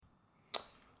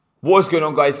What is going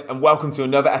on, guys, and welcome to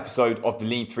another episode of the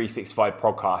Lean 365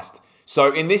 podcast.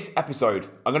 So in this episode,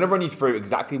 I'm going to run you through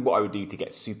exactly what I would do to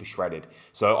get super shredded.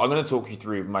 So I'm going to talk you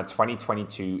through my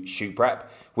 2022 shoot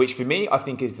prep, which for me, I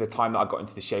think is the time that I got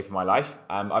into the shape of my life.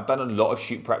 I've done a lot of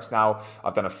shoot preps now.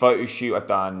 I've done a photo shoot, I've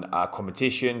done a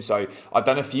competition. So I've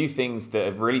done a few things that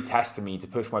have really tested me to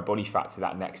push my body fat to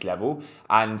that next level.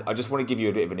 And I just want to give you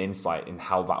a bit of an insight in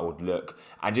how that would look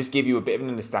and just give you a bit of an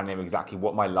understanding of exactly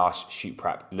what my last shoot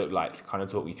prep looked like to kind of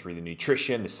talk you through the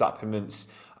nutrition, the supplements,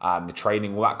 the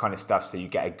training, all that kind of stuff, so you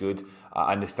get a good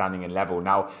understanding and level.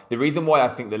 Now, the reason why I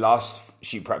think the last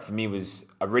shoot prep for me was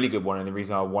a really good one, and the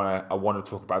reason I want to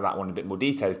talk about that one in a bit more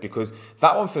detail is because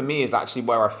that one for me is actually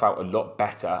where I felt a lot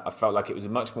better. I felt like it was a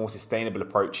much more sustainable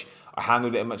approach. I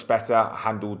handled it much better. I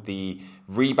handled the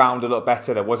rebound a lot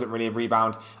better. There wasn't really a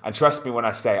rebound. And trust me when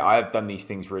I say I have done these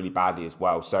things really badly as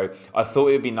well. So I thought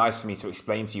it would be nice for me to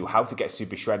explain to you how to get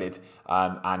super shredded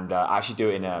and actually do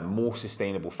it in a more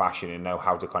sustainable fashion and know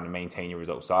how to kind of maintain your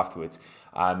results afterwards.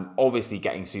 Obviously,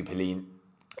 getting super lean,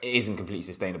 it isn't completely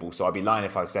sustainable. So I'd be lying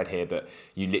if I said here that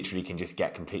you literally can just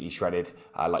get completely shredded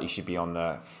like you should be on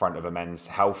the front of a Men's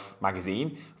Health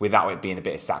magazine without it being a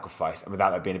bit of sacrifice and without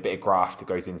there being a bit of graft that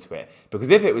goes into it. Because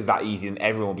if it was that easy, then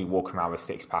everyone would be walking around with a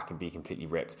six pack and be completely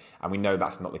ripped. And we know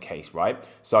that's not the case, right?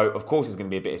 So of course there's going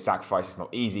to be a bit of sacrifice. It's not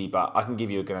easy, but I can give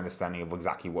you a good understanding of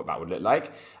exactly what that would look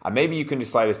like. And maybe you can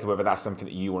decide as to whether that's something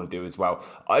that you want to do as well.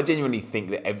 I genuinely think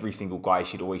that every single guy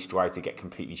should always strive to get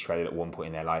completely shredded at one point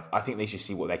in their life. I think they should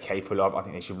see what they're capable of. I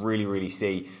think they should really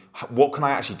see what can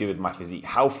I actually do with my physique?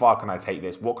 How far can I take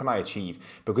this? What can I achieve?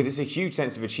 Because it's a huge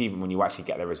sense of achievement when you actually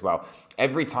get there as well.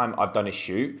 Every time I've done a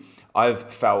shoot, I've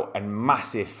felt a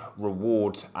massive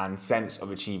reward and sense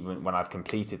of achievement when I've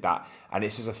completed that. And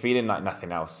it's just a feeling like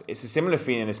nothing else. It's a similar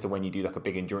feeling as to when you do like a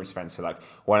big endurance event. So like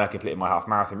when I completed my half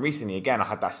marathon recently, again, I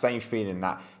had that same feeling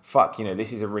that,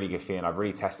 this is a really good feeling. I've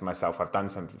really tested myself. I've done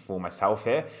something for myself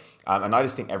here. And I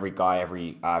just think every guy,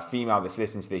 every female that's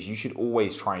listening to this, you should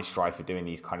always try and strive for doing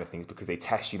these kind of things because they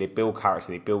test you, they build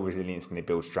character, they build resilience, and they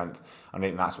build strength. And I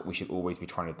think that's what we should always be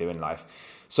trying to do in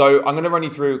life. So I'm going to run you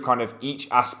through kind of each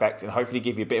aspect and hopefully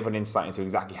give you a bit of an insight into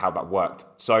exactly how that worked.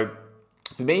 So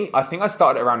for me, I think I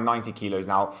started at around 90 kilos.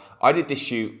 Now, I did this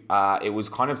shoot, it was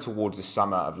kind of towards the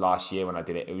summer of last year when I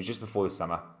did it. It was just before the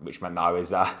summer, which meant that I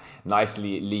was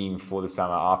nicely lean for the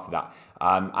summer after that.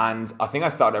 And I think I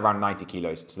started at around 90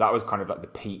 kilos. So that was kind of like the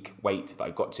peak weight that I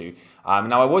got to.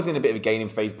 Now, I was in a bit of a gaining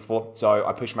phase before, so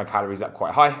I pushed my calories up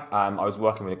quite high. I was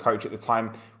working with a coach at the time,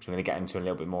 which I'm going to get into a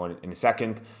little bit more in a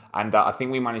second. And I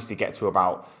think we managed to get to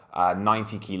about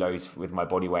 90 kilos with my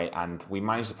body weight, and we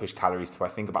managed to push calories to I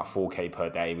think about 4K per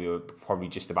day. We were probably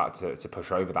just about to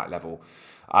push over that level.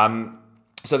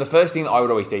 So the first thing that I would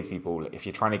always say to people, if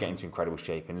you're trying to get into incredible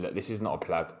shape, and look, this is not a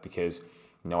plug because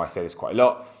I say this quite a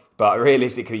lot, but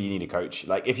realistically, you need a coach.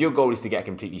 Like if your goal is to get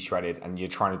completely shredded and you're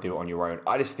trying to do it on your own,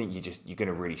 I just think you're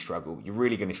going to really struggle. You're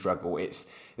really going to struggle.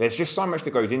 There's just so much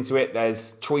that goes into it.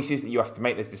 There's choices that you have to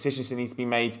make. There's decisions that need to be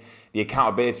made, the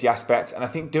accountability aspect. And I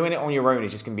think doing it on your own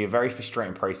is just going to be a very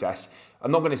frustrating process.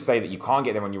 I'm not going to say that you can't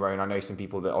get there on your own. I know some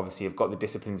people that obviously have got the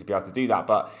discipline to be able to do that,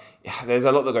 but there's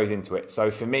a lot that goes into it. So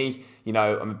for me,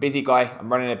 I'm a busy guy.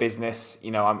 I'm running a business.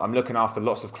 I'm looking after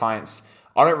lots of clients.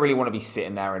 I don't really want to be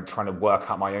sitting there and trying to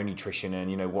work out my own nutrition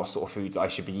and, what sort of foods I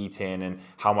should be eating and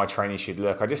how my training should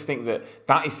look. I just think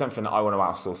that is something that I want to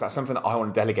outsource. That's something that I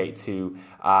want to delegate to,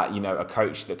 a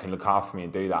coach that can look after me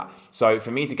and do that. So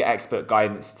for me to get expert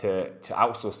guidance to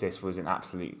outsource this was an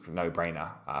absolute no-brainer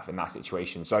in that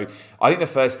situation. So I think the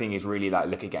first thing is really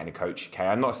look at getting a coach. Okay,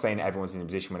 I'm not saying that everyone's in a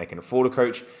position where they can afford a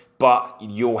coach, but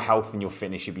your health and your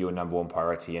fitness should be your number one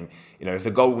priority. And, if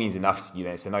the goal means enough to you,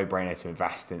 then it's a no-brainer to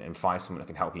invest and find someone that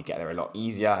can help you get there a lot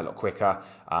easier, a lot quicker,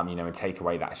 and take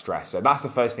away that stress. So that's the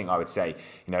first thing I would say.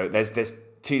 There's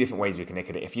two different ways we can look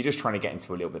at it. If you're just trying to get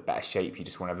into a little bit better shape, you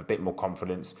just want to have a bit more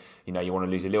confidence, you want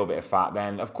to lose a little bit of fat,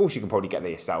 then of course you can probably get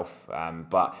there yourself.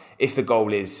 But if the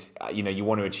goal is, you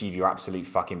want to achieve your absolute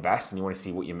fucking best and you want to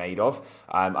see what you're made of,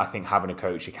 I think having a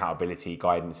coach, accountability,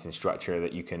 guidance and structure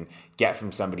that you can get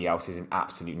from somebody else is an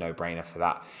absolute no-brainer for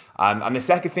that. And the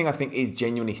second thing I think is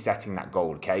genuinely setting that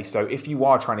goal, okay? So if you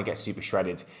are trying to get super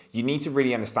shredded, you need to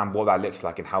really understand what that looks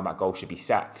like and how that goal should be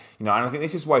set. And I think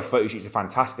this is why photo shoots are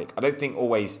fantastic. I don't think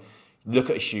always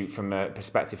look at a shoot from a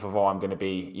perspective of, I'm going to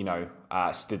be,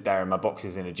 stood there in my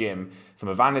boxes in a gym from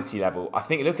a vanity level. I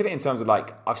think look at it in terms of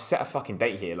I've set a fucking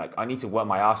date here. I need to work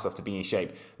my ass off to be in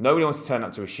shape. Nobody wants to turn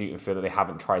up to a shoot and feel that they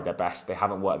haven't tried their best. They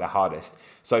haven't worked their hardest.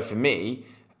 So for me,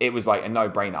 it was like a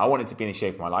no-brainer. I wanted to be in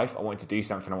shape of my life. I wanted to do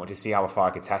something. I wanted to see how far I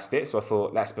could test it. So I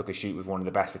thought, let's book a shoot with one of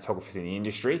the best photographers in the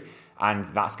industry and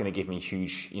that's going to give me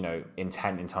huge,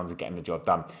 intent in terms of getting the job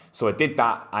done. So I did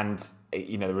that, and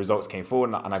the results came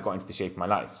forward, and I got into the shape of my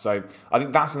life. So I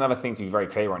think that's another thing to be very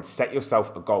clear on. Set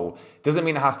yourself a goal. Doesn't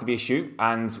mean it has to be a shoot,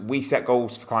 and we set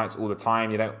goals for clients all the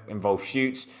time. They don't involve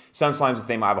shoots. Sometimes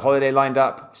they might have a holiday lined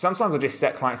up. Sometimes I'll just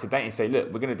set clients a date and say,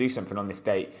 look, we're going to do something on this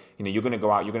date. You're going to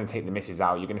go out, you're going to take the missus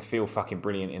out, you're going to feel fucking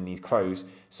brilliant in these clothes.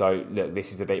 So look,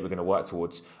 this is the date we're going to work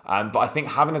towards. But I think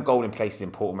having a goal in place is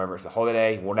important, whether it's a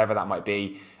holiday, whatever that might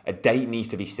be. A date needs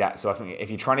to be set. So I think if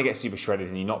you're trying to get super shredded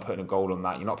and you're not putting a goal on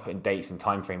that, you're not putting dates and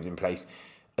timeframes in place,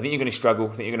 I think you're going to struggle. I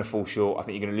think you're going to fall short. I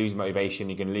think you're going to lose motivation.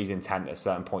 You're going to lose intent at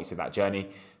certain points of that journey.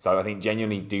 So I think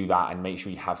genuinely do that and make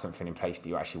sure you have something in place that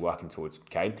you're actually working towards.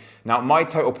 Okay. Now, my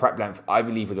total prep length, I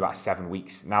believe, was about 7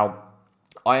 weeks. Now,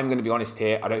 I am going to be honest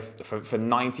here. For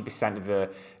 90% of the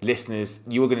listeners,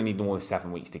 you are going to need more than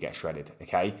 7 weeks to get shredded.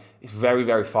 Okay, it's very,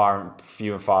 very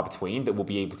few and far between that will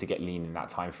be able to get lean in that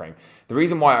time frame. The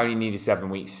reason why I only needed 7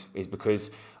 weeks is because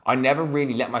I never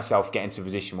really let myself get into a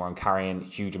position where I'm carrying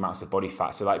huge amounts of body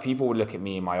fat. So like people would look at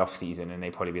me in my off season and they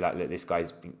probably be like, look, this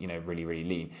guy's really, really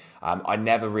lean. I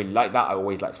never really like that. I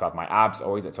always like to have my abs. I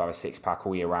always like to have a 6-pack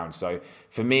all year round. So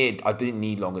for me, I didn't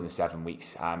need longer than 7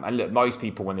 weeks. And look, most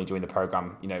people when they join the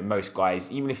program, most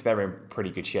guys, even if they're in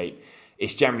pretty good shape,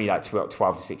 it's generally like 12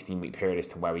 to 16 week period as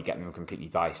to where we get them completely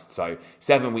diced. So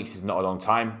 7 weeks is not a long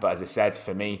time, but as I said,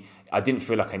 for me, I didn't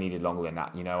feel like I needed longer than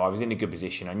that. I was in a good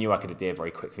position. I knew I could adhere very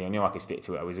quickly. I knew I could stick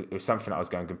to it. It was something I was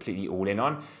going completely all in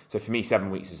on. So for me, 7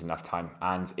 weeks was enough time.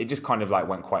 And it just kind of like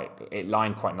it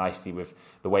lined quite nicely with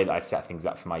the way that I'd set things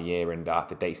up for my year, and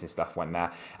the dates and stuff went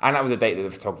there. And that was a date that the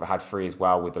photographer had free as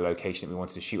well with the location that we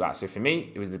wanted to shoot at. So for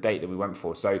me, it was the date that we went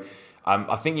for. So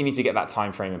I think you need to get that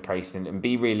time frame in place and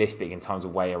be realistic in terms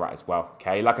of where you're at as well.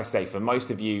 Okay, like I say, for most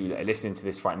of you that are listening to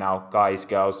this right now, guys,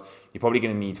 girls, you're probably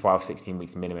going to need 12, 16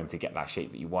 weeks minimum to get that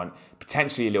shape that you want,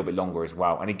 potentially a little bit longer as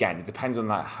well. And again, it depends on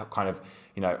that kind of,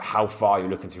 how far you're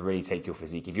looking to really take your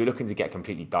physique. If you're looking to get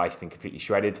completely diced and completely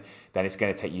shredded, then it's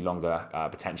going to take you longer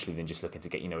potentially than just looking to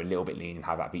get, a little bit lean and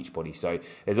have that beach body. So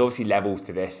there's obviously levels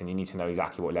to this, and you need to know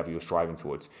exactly what level you're striving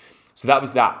towards. So that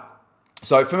was that.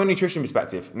 So from a nutrition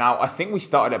perspective, now I think we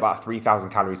started at about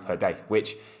 3,000 calories per day,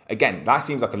 which again, that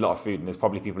seems like a lot of food. And there's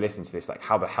probably people listening to this, like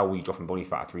how the hell were you dropping body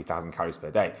fat at 3,000 calories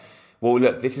per day? Well,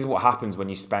 look, this is what happens when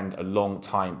you spend a long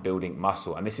time building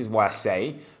muscle. And this is why I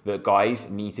say that guys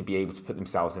need to be able to put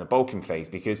themselves in a bulking phase,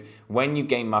 because when you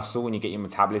gain muscle, when you get your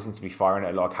metabolism to be firing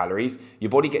at a lot of calories, your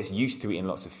body gets used to eating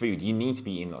lots of food. You need to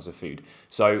be eating lots of food.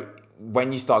 So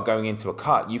when you start going into a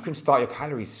cut, you can start your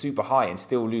calories super high and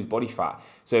still lose body fat.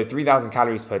 So 3,000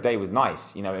 calories per day was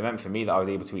nice. It meant for me that I was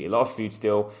able to eat a lot of food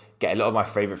still, get a lot of my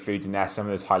favorite foods in there, some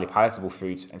of those highly palatable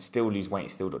foods, and still lose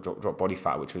weight, still drop body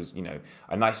fat, which was,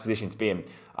 a nice position to be in.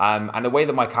 And the way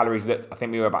that my calories looked, I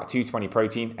think we were about 220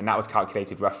 protein, and that was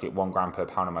calculated roughly at 1 gram per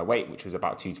pound of my weight, which was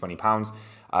about 220 pounds.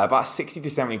 About 60 to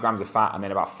 70 grams of fat, and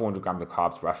then about 400 grams of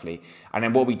carbs roughly. And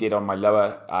then what we did on my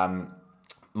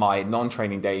my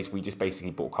non-training days, we just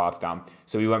basically brought carbs down.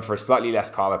 So we went for a slightly less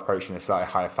carb approach and a slightly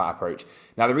higher fat approach.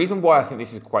 Now, the reason why I think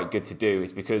this is quite good to do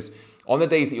is because on the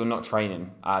days that you're not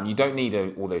training, you don't need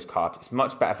all those carbs. It's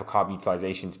much better for carb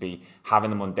utilization to be having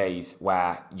them on days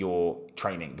where you're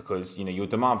training, because your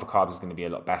demand for carbs is going to be a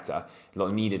lot better, a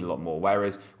lot needed, a lot more.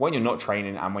 Whereas when you're not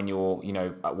training and when you're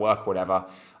at work or whatever,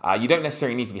 you don't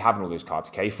necessarily need to be having all those carbs.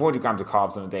 Okay, 400 grams of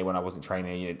carbs on a day when I wasn't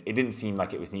training, it didn't seem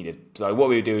like it was needed. So what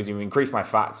we would do is we would increase my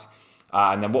fats.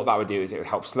 And then what that would do is it would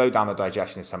help slow down the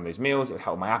digestion of some of those meals. It would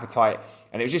help my appetite.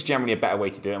 And it was just generally a better way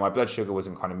to do it. My blood sugar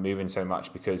wasn't kind of moving so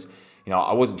much because,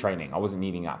 I wasn't training. I wasn't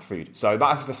needing that food. So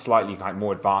that's just a slightly kind of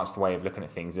more advanced way of looking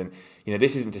at things. And,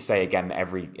 this isn't to say, again, that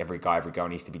every guy, every girl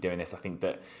needs to be doing this. I think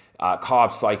that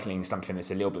carb cycling is something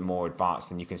that's a little bit more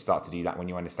advanced, and you can start to do that when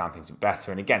you understand things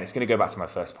better. And again, it's going to go back to my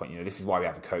first point. This is why we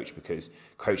have a coach, because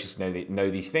coaches know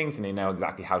these things, and they know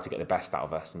exactly how to get the best out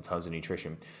of us in terms of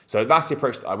nutrition. So that's the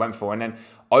approach that I went for. And then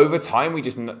over time, we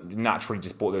just naturally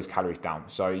just brought those calories down.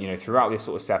 So, throughout this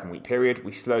sort of 7-week period,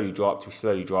 we slowly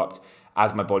dropped.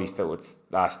 As my body still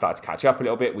started to catch up a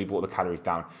little bit, we brought the calories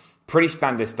down. Pretty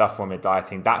standard stuff when we're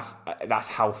dieting. That's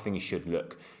how things should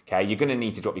look. Okay, you're going to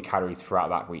need to drop your calories throughout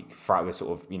that week, throughout the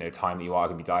sort of time that you are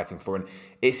going to be dieting for, and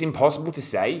it's impossible to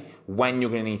say when you're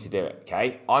going to need to do it.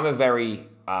 Okay, I'm a very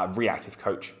reactive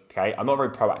coach. Okay, I'm not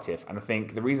very proactive, and I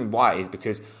think the reason why is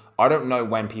because I don't know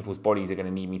when people's bodies are going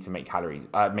to need me to make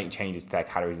changes to their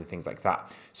calories and things like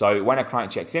that. So when a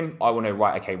client checks in, I will know,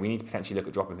 right, okay, we need to potentially look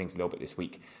at dropping things a little bit this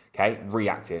week. Okay,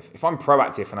 reactive. If I'm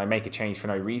proactive and I make a change for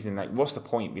no reason, like what's the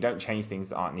point? We don't change things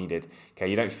that aren't needed. Okay,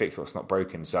 you don't fix what's not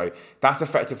broken. So that's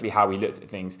effectively how we looked at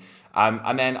things.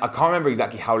 And then I can't remember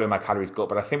exactly how low my calories got,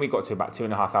 but I think we got to about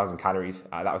 2,500 calories.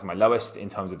 That was my lowest in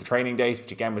terms of the training days,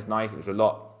 which again was nice. It was a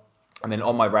lot. And then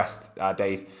on my rest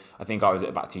days, I think I was at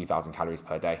about 2,000 calories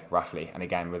per day, roughly. And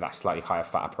again, with that slightly higher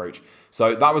fat approach.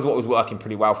 So that was what was working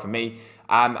pretty well for me.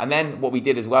 And then what we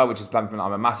did as well, which is something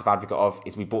I'm a massive advocate of,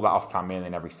 is we bought that off-plan meal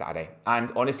in every Saturday.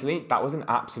 And honestly, that was an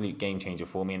absolute game changer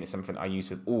for me. And it's something I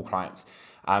use with all clients.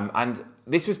 And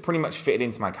this was pretty much fitted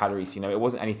into my calories. You know, it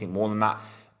wasn't anything more than that.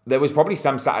 There was probably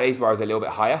some Saturdays where I was a little bit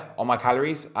higher on my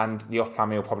calories, and the off-plan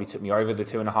meal probably took me over the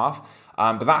 2.5.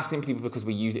 But that's simply because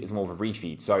we use it as more of a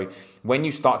refeed. So when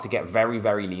you start to get very,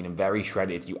 very lean and very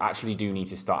shredded, you actually do need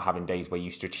to start having days where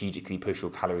you strategically push your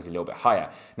calories a little bit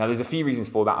higher. Now, there's a few reasons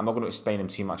for that. I'm not going to explain them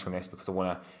too much on this because I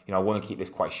want to keep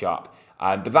this quite sharp.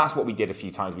 But that's what we did a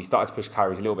few times. We started to push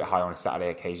calories a little bit higher on a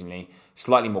Saturday occasionally,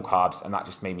 slightly more carbs, and that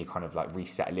just made me kind of like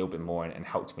reset a little bit more and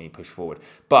helped me push forward.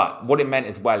 But what it meant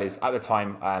as well is at the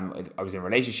time I was in a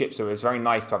relationship, so it was very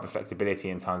nice to have the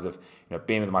flexibility in terms of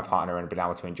being with my partner and being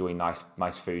able to enjoy nice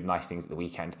food, nice things at the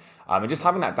weekend. And just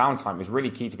having that downtime was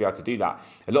really key to be able to do that.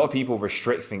 A lot of people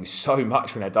restrict things so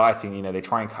much when they're dieting. They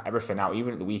try and cut everything out,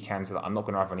 even at the weekend, so that I'm not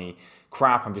going to have any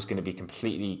crap. I'm just going to be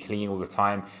completely clean all the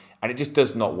time. And it just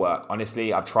does not work.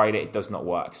 Honestly, I've tried it. It does not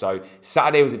work. So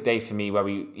Saturday was a day for me where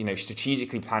we,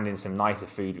 strategically planned in some nicer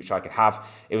foods, which I could have.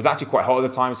 It was actually quite hot at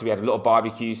the time, so we had a lot of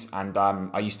barbecues. And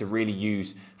I used to really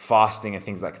use fasting and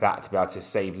things like that to be able to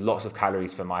save lots of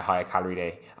calories for my higher calorie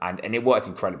day. And it worked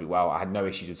incredibly well. I had no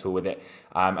issues at all with it.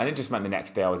 And it just meant the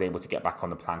next day I was able to get back on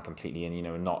the plan completely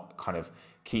and, not kind of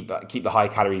keep the high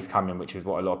calories coming, which is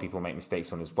what a lot of people make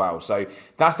mistakes on as well. So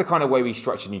that's the kind of way we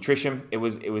structured nutrition. It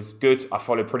was good. I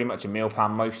followed pretty much a meal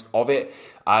plan most of it.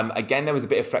 Again, there was a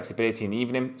bit of flexibility in the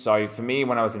evening. So for me,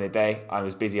 when I was in the day, I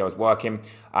was busy, I was working.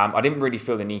 I didn't really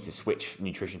feel the need to switch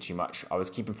nutrition too much. I was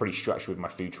keeping pretty structured with my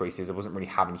food choices. I wasn't really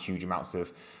having huge amounts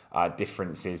of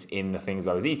differences in the things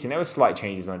I was eating. There were slight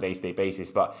changes on a day-to-day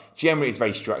basis, but generally it's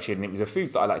very structured, and it was a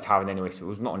food that I liked having anyway, so it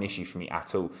was not an issue for me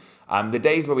at all. The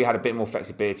days where we had a bit more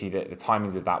flexibility, the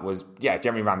timings of that was,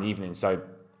 generally around the evening. So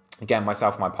again,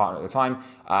 myself and my partner at the time,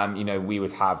 we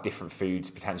would have different foods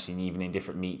potentially in the evening,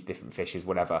 different meats, different fishes,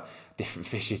 whatever, different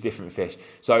fish.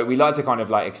 So we like to kind of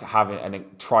like have and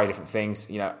try different things.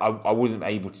 I wasn't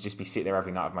able to just be sitting there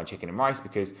every night with my chicken and rice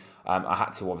because I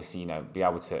had to obviously, be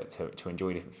able to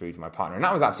enjoy different foods with my partner. And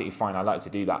that was absolutely fine. I like to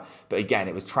do that. But again,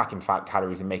 it was tracking fat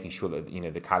calories and making sure that,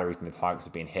 the calories and the targets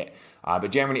are being hit.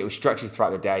 But generally it was structured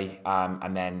throughout the day.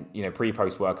 And then,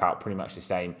 pre-post workout, pretty much the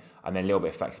same. And then a little bit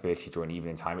of flexibility during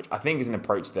evening time, which I think is an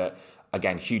approach that,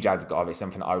 again, huge advocate of. It's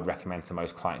something that I would recommend to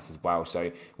most clients as well.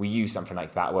 So we use something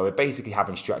like that where we're basically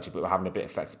having structure, but we're having a bit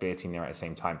of flexibility in there at the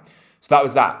same time. So that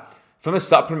was that. From a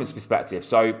supplements perspective,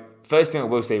 so first thing I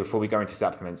will say before we go into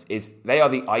supplements is they are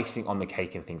the icing on the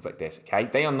cake and things like this, okay?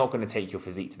 They are not going to take your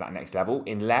physique to that next level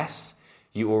unless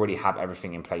you already have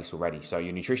everything in place already. So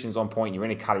your nutrition's on point, you're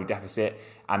in a calorie deficit,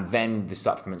 and then the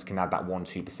supplements can add that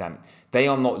 1-2%. They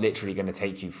are not literally going to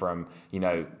take you from,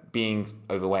 being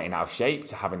overweight and out of shape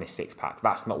to having a six-pack.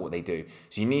 That's not what they do.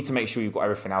 So you need to make sure you've got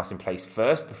everything else in place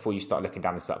first before you start looking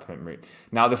down the supplement route.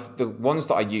 Now, the ones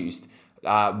that I used,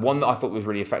 one that I thought was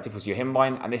really effective was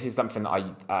Yohimbine, and this is something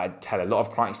that I tell a lot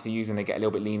of clients to use when they get a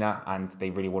little bit leaner and they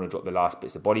really want to drop the last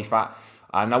bits of body fat.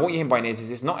 Now, what Yohimbine is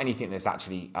it's not anything that's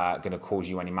actually going to cause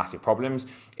you any massive problems.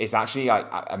 It's actually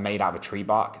made out of a tree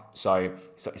bark, so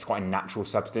it's quite a natural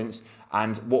substance.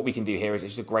 And what we can do here is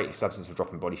it's just a great substance for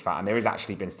dropping body fat. And there has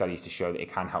actually been studies to show that it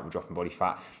can help with dropping body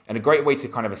fat. And a great way to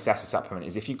kind of assess a supplement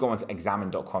is if you go onto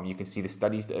examine.com, you can see the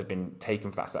studies that have been taken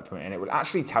for that supplement. And it will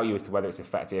actually tell you as to whether it's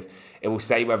effective. It will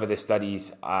say whether the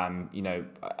studies,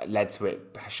 led to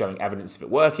it showing evidence of it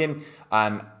working,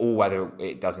 or whether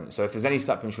it doesn't. So if there's any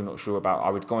supplements you're not sure about,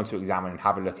 I would go into Examine and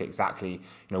have a look at exactly,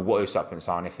 what those supplements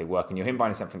are and if they work. And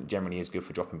Yohimbine is something that generally is good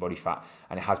for dropping body fat,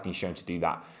 and it has been shown to do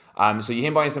that. So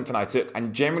Yohimbine is something I took,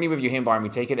 and generally with Yohimbine, we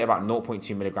take it at about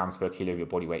 0.2 milligrams per kilo of your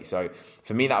body weight. So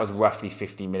for me, that was roughly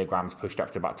 50 milligrams pushed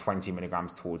up to about 20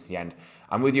 milligrams towards the end.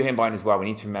 And with Yohimbine as well, we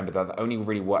need to remember that it only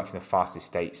really works in the fastest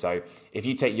state. So if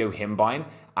you take Yohimbine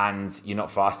and you're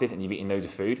not fasted and you've eaten loads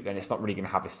of food, then it's not really going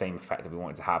to have the same effect that we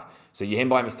want it to have. So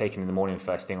Yohimbine was taken in the morning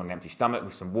first thing on an empty stomach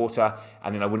with some water,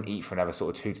 and then I wouldn't eat for another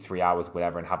sort of 2 to 3 hours,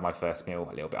 whatever, and have my first meal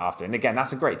a little bit after. And again,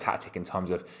 that's a great tactic in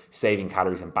terms of saving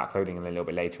calories and backloading a little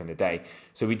bit later in the day.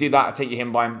 So we do that. I take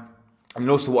Yohimbine. And then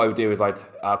also what I would do is I'd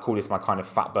call this my kind of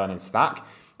fat burning stack.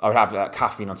 I would have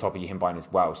caffeine on top of your Hinbine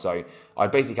as well. So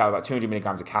I'd basically have about 200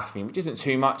 milligrams of caffeine, which isn't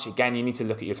too much. Again, you need to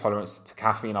look at your tolerance to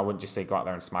caffeine. I wouldn't just say go out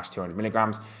there and smash 200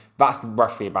 milligrams. That's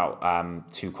roughly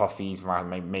about 2 coffees, around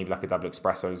maybe like a double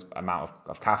espresso's amount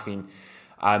of caffeine.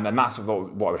 And that's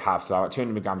what I would have. So about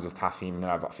 200 milligrams of caffeine, and then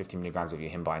about 50 milligrams of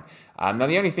your Hinbine. Now,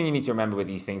 the only thing you need to remember with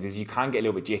these things is you can get a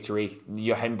little bit jittery.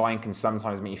 Your Hinbine can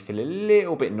sometimes make you feel a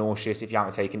little bit nauseous if you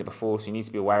haven't taken it before, so you need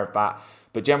to be aware of that.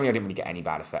 But generally, I didn't really get any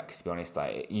bad effects, to be honest.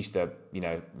 Like, it used to,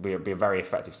 be a very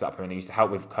effective supplement. It used to help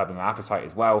with curbing my appetite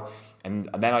as well. And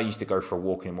then I used to go for a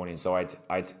walk in the morning. So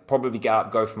I'd probably get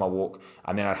up, go for my walk,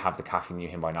 and then I'd have the caffeine and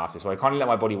Hinbine after. So I kind of let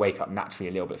my body wake up naturally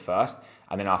a little bit first.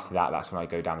 And then after that, that's when I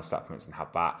go down the supplements and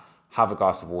have that. Have a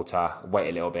glass of water,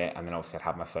 wait a little bit, and then obviously I'd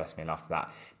have my first meal after that.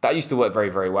 That used to work very,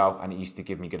 very well, and it used to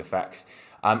give me good effects.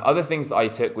 Other things that I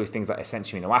took was things like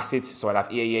essential amino acids. So I'd have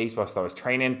EAAs whilst I was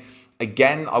training.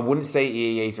 Again, I wouldn't say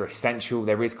EAAs are essential.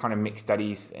 There is kind of mixed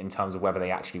studies in terms of whether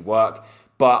they actually work.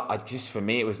 But for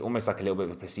me, it was almost like a little bit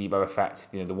of a placebo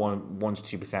effect. The 1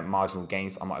 to 2% marginal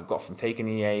gains that I might have got from taking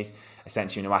EAAs,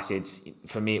 essential amino acids.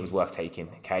 For me, it was worth taking.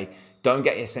 Okay, don't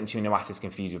get essential amino acids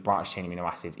confused with branched chain amino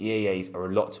acids. EAAs are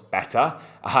a lot better,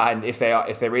 and if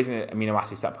there is an amino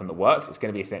acid supplement that works, it's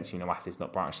going to be essential amino acids,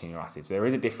 not branched chain amino acids. So there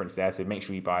is a difference there. So make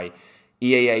sure you buy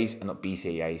EAAs and not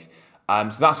BCAAs.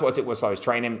 So that's what I took whilst I was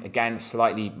training. Again,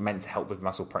 slightly meant to help with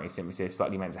muscle protein synthesis,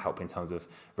 slightly meant to help in terms of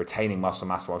retaining muscle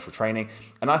mass whilst you're training.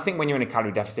 And I think when you're in a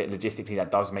calorie deficit, logistically,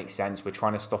 that does make sense. We're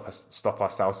trying to stop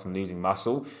ourselves from losing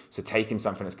muscle. So taking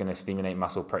something that's going to stimulate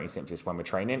muscle protein synthesis when we're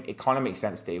training, it kind of makes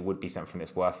sense that it would be something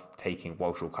that's worth taking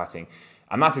whilst you're cutting.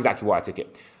 And that's exactly why I took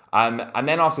it. And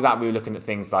then after that, we were looking at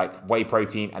things like whey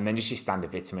protein and then just your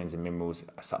standard vitamins and minerals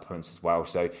supplements as well.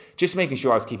 So just making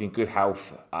sure I was keeping good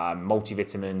health,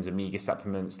 multivitamins, omega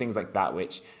supplements, things like that,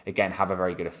 which again have a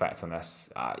very good effect on us.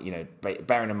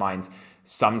 Bearing in mind,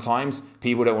 sometimes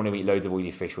people don't want to eat loads of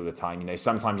oily fish all the time.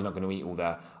 Sometimes you're not going to eat all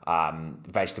the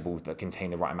vegetables that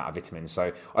contain the right amount of vitamins.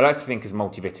 So I like to think as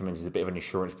multivitamins is a bit of an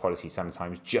insurance policy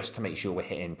sometimes, just to make sure we're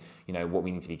hitting, what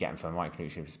we need to be getting from a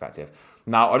micronutrient perspective.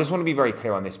 Now, I just want to be very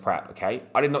clear on this prep, okay?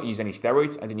 I did not use any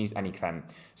steroids. I didn't use any chem.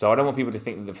 So I don't want people to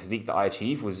think that the physique that I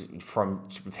achieved was from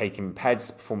taking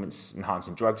PEDs, performance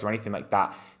enhancing drugs or anything like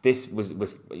that. This was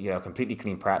completely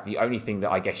clean prep. The only thing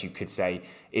that I guess you could say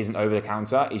isn't over the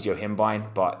counter is your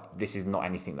Hinbine, but this is not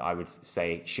anything that I would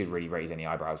say should really raise any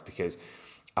eyebrows, because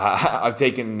I've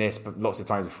taken this lots of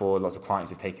times before, lots of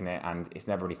clients have taken it, and it's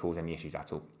never really caused any issues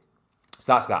at all.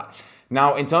 So that's that.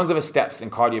 Now, in terms of a steps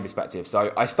and cardio perspective,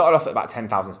 so I started off at about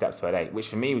 10,000 steps per day, which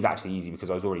for me was actually easy because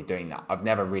I was already doing that. I've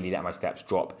never really let my steps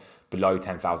drop below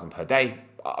 10,000 per day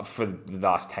for the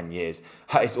last 10 years.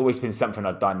 It's always been something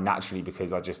I've done naturally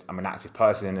because I'm an active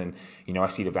person, and I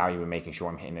see the value in making sure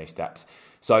I'm hitting those steps.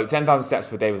 So 10,000 steps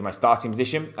per day was my starting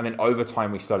position, and then over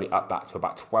time we slowly upped that to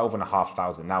about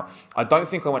 12,500. Now, I don't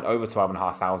think I went over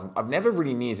 12,500. I've never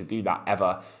really needed to do that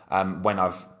ever when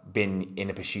I've been in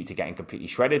a pursuit to getting completely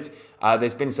shredded.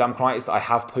 There's been some clients that I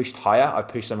have pushed higher. I've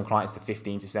pushed some clients to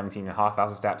 15 to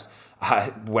 17,500 steps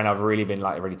when I've really been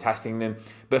really testing them.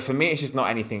 But for me, it's just not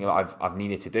anything that I've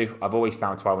needed to do. I've always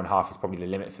found 12.5 is probably the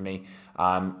limit for me.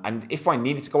 And if I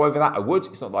needed to go over that, I would.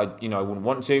 It's not that I wouldn't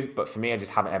want to, but for me, I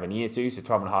just haven't ever needed to. So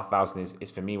 12,500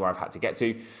 is for me where I've had to get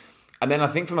to. And then I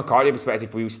think from a cardio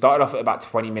perspective, we started off at about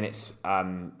 20 minutes,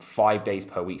 5 days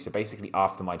per week. So basically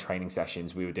after my training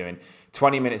sessions, we were doing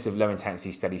 20 minutes of low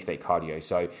intensity, steady state cardio.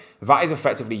 So that is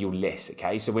effectively your list,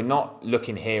 okay? So we're not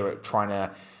looking here at trying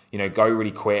to, go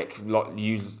really quick,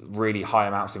 use really high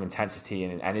amounts of intensity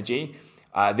and energy.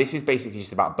 This is basically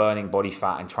just about burning body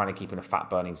fat and trying to keep in a fat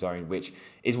burning zone, which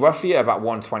is roughly about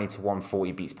 120 to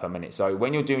 140 beats per minute. So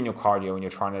when you're doing your cardio and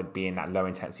you're trying to be in that low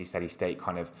intensity, steady state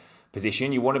kind of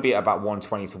position, you want to be at about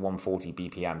 120 to 140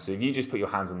 BPM. So if you just put your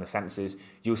hands on the sensors,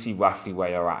 you'll see roughly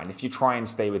where you're at. And if you try and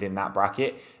stay within that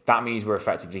bracket, that means we're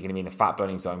effectively going to be in the fat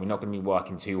burning zone. We're not going to be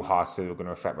working too hard, so we're going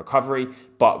to affect recovery,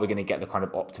 but we're going to get the kind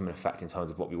of optimum effect in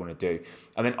terms of what we want to do.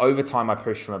 And then over time, I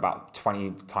pushed from about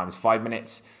 20 times 5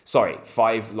 minutes,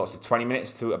 5 lots of 20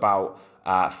 minutes to about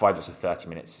 5 lots of 30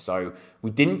 minutes. So we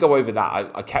didn't go over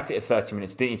that. I kept it at 30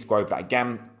 minutes, didn't need to go over that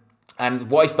again. And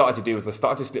what I started to do was I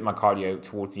started to split my cardio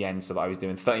towards the end so that I was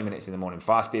doing 30 minutes in the morning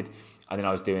fasted, and then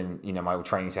I was doing, my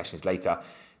training sessions later.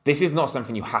 This is not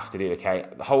something you have to do, okay?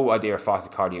 The whole idea of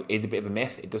fasted cardio is a bit of a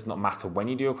myth. It does not matter when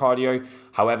you do your cardio.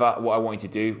 However, what I wanted to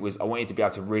do was I wanted to be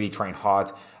able to really train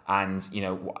hard And,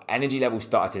 energy levels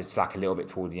started to slack a little bit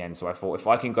towards the end. So I thought if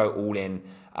I can go all in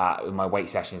with my weight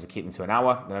sessions and keep them to an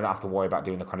hour, then I don't have to worry about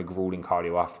doing the kind of grueling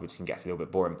cardio afterwards and gets a little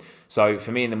bit boring. So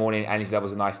for me in the morning, energy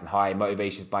levels are nice and high,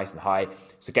 motivation is nice and high.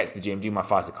 So get to the gym, do my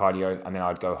faster cardio, and then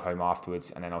I'd go home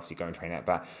afterwards and then obviously go and train it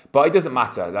back. But it doesn't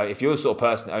matter. Like, if you're the sort of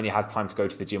person that only has time to go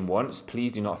to the gym once,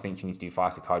 please do not think you need to do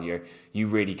faster cardio. You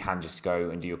really can just go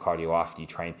and do your cardio after you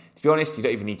train. To be honest, you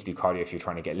don't even need to do cardio if you're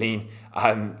trying to get lean.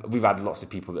 We've had lots of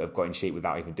people that have got in shape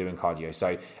without even doing cardio.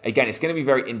 So again, it's going to be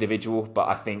very individual, but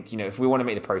I think, if we want to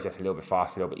make the process a little bit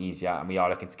faster, a little bit easier, and we are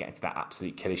looking to get into that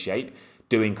absolute killer shape,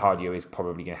 doing cardio is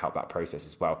probably going to help that process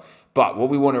as well. But what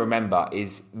we want to remember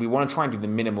is we want to try and do the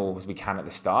minimal as we can at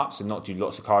the start, so not do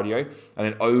lots of cardio, and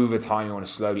then over time we want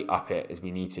to slowly up it as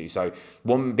we need to. So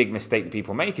one big mistake that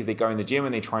people make is they go in the gym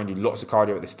and they try and do lots of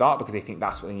cardio at the start because they think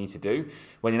that's what they need to do,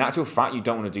 when in actual fact you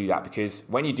don't want to do that, because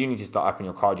when you do need to start upping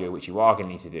your cardio, which you are going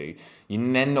to need to do,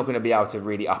 you're then not going to be able to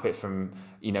really up it from,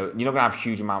 you're not going to have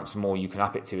huge amounts more you can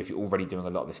up it to if you're already doing a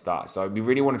lot at the start. So we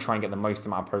really want to try and get the most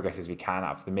amount of progress as we can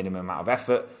out of the minimum amount of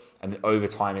effort. And then over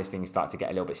time, as things start to get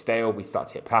a little bit stale, we start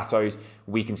to hit plateaus,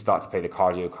 we can start to play the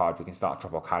cardio card, we can start to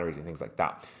drop our calories and things like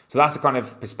that. So that's the kind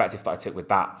of perspective that I took with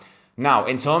that. Now,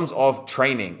 in terms of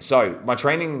training, so my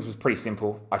training was pretty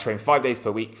simple. I trained 5 days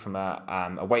per week from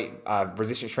a weight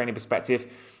resistance training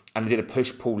perspective, and I did a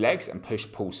push-pull legs and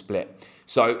push-pull split.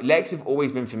 So legs have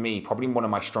always been, for me, probably one of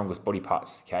my strongest body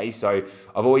parts, okay? So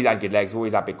I've always had good legs,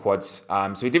 always had big quads.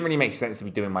 So it didn't really make sense to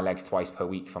be doing my legs twice per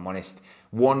week, if I'm honest.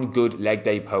 One good leg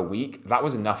day per week, that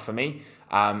was enough for me.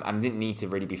 And didn't need to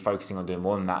really be focusing on doing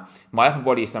more than that. My upper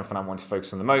body is something I want to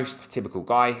focus on the most, typical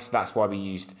guy. So that's why we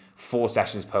used 4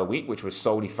 sessions per week, which was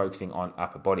solely focusing on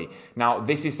upper body. Now,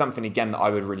 this is something, again, that I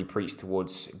would really preach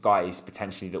towards guys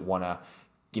potentially that want to,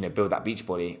 build that beach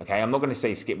body, okay? I'm not going to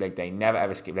say skip leg day, never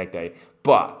ever skip leg day,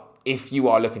 but if you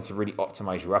are looking to really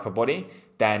optimize your upper body,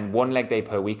 then 1 leg day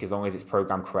per week, as long as it's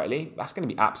programmed correctly, that's going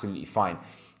to be absolutely fine.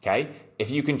 Okay,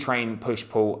 if you can train push,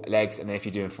 pull, legs, and then if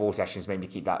you're doing 4 sessions, maybe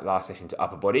keep that last session to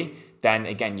upper body, then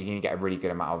again, you're going to get a really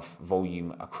good amount of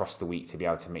volume across the week to be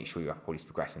able to make sure your upper body's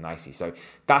progressing nicely. So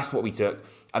that's what we took.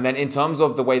 And then in terms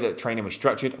of the way that training was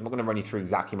structured, I'm not going to run you through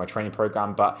exactly my training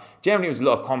program, but generally it was a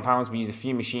lot of compounds. We used a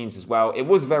few machines as well. It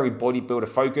was very bodybuilder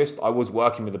focused. I was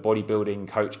working with a bodybuilding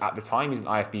coach at the time. He's an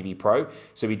IFBB pro.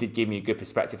 So he did give me a good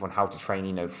perspective on how to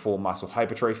train, for muscle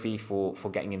hypertrophy, for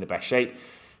getting in the best shape.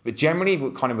 But generally,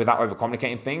 kind of without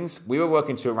overcomplicating things, we were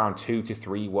working to around 2 to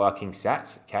 3 working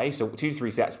sets, okay? So 2 to 3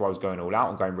 sets where I was going all out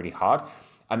and going really hard.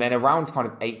 And then around kind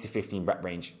of 8 to 15 rep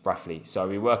range, roughly. So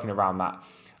we were working around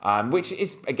that, which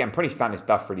is, again, pretty standard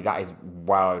stuff, really. That is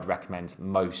where I would recommend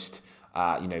most,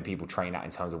 people train at in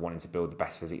terms of wanting to build the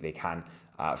best physique they can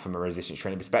from a resistance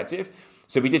training perspective.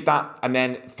 So we did that. And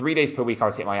then 3 days per week, I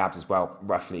was hitting my abs as well,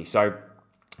 roughly. So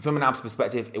from an abs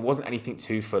perspective, it wasn't anything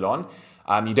too full on.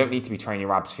 You don't need to be training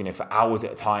your abs, for hours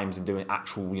at a time and doing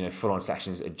actual, full on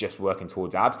sessions of just working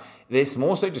towards abs. It's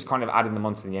more so just kind of adding them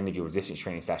onto the end of your resistance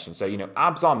training session. So,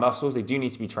 abs are muscles. They do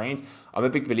need to be trained. I'm a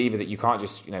big believer that you can't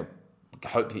just,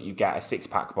 hope that you get a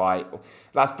 6-pack by,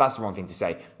 that's the wrong thing to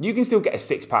say. You can still get a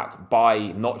 6-pack by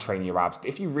not training your abs, but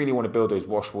if you really want to build those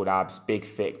washboard abs, big,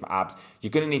 thick abs,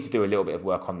 you're going to need to do a little bit of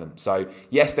work on them. So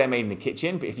yes, they're made in the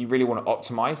kitchen, but if you really want to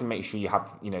optimize and make sure you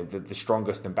have, the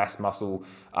strongest and best muscle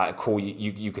core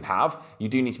you can have, you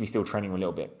do need to be still training a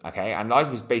little bit, okay? And I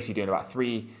was basically doing about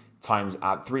 3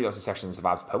 lots of sessions of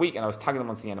abs per week, and I was tagging them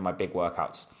onto the end of my big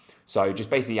workouts. So just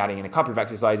basically adding in a couple of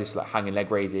exercises like hanging leg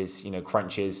raises,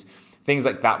 crunches, things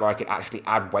like that where I could actually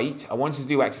add weight. I wanted to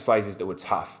do exercises that were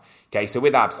tough. Okay, so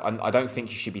with abs, I don't think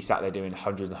you should be sat there doing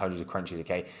hundreds and hundreds of crunches,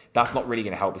 okay? That's not really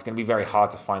going to help. It's going to be very hard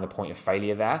to find the point of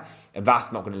failure there, and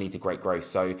that's not going to lead to great growth.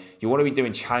 So you want to be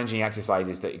doing challenging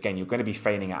exercises that, again, you're going to be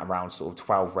failing at around sort of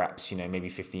 12 reps, maybe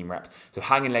 15 reps. So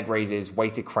hanging leg raises,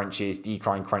 weighted crunches,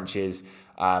 decline crunches,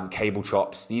 cable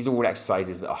chops. These are all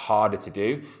exercises that are harder to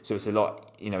do. So it's a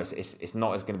lot, it's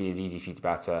not as going to be as easy for you to be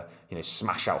able to,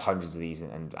 smash out hundreds of these.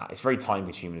 And it's very time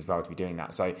consuming as well to be doing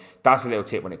that. So that's a little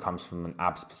tip when it comes from an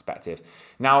abs perspective.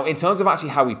 Now, in terms of actually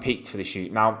how we peaked for the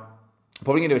shoot. Now,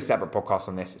 probably going to do a separate podcast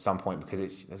on this at some point because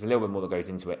there's a little bit more that goes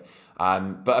into it.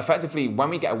 But effectively, when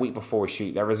we get a week before a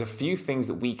shoot, there is a few things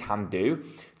that we can do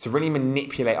to really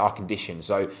manipulate our condition.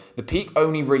 So the peak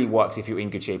only really works if you're in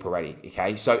good shape already,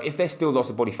 okay? So if there's still lots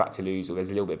of body fat to lose or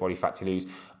there's a little bit of body fat to lose,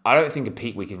 I don't think a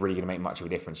peak week is really going to make much of a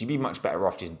difference. You'd be much better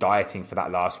off just dieting for that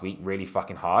last week really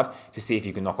fucking hard to see if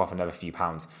you can knock off another few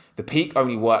pounds. The peak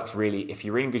only works really if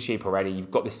you're in good shape already, you've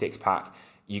got the 6-pack,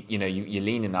 you're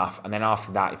lean enough, and then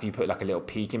after that, if you put like a little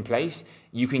peak in place,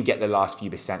 you can get the last few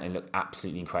percent and look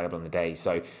absolutely incredible on the day.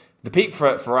 So The peak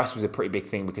for us was a pretty big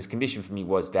thing because condition for me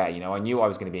was there. I knew I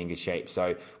was going to be in good shape.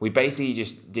 So we basically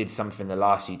just did something the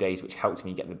last few days which helped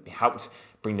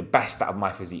bring the best out of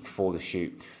my physique for the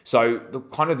shoot. So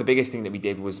the biggest thing that we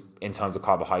did was in terms of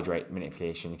carbohydrate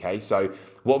manipulation, okay? So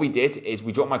what we did is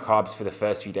we dropped my carbs for the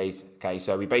first few days, okay?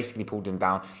 So we basically pulled them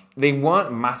down. They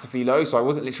weren't massively low, so I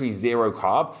wasn't literally zero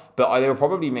carb, but they were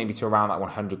probably maybe to around like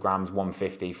 100 grams,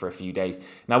 150 for a few days.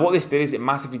 Now what this did is it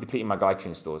massively depleted my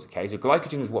glycogen stores, okay? So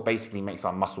glycogen is what basically makes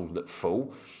our muscles look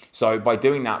full. So by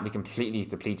doing that, we completely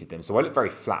depleted them. So I looked very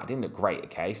flat. It didn't look great,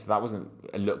 okay? So that wasn't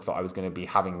a look that I was going to be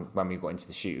having when we got into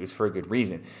the shoot. It was for a good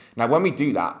reason. Now, when we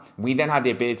do that, we then had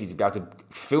the ability to be able to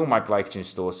fill my glycogen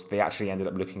stores so they actually ended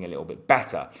up looking a little bit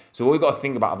better. So what we've got to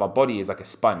think about of our body is like a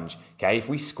sponge, okay? If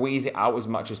we squeeze it out as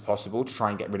much as possible to try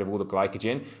and get rid of all the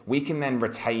glycogen, we can then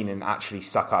retain and actually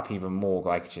suck up even more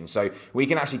glycogen. So we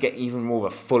can actually get even more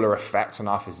of a fuller effect on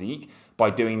our physique by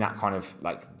doing that kind of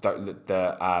like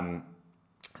the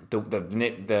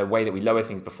way that we lower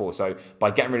things before. So by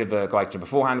getting rid of the glycogen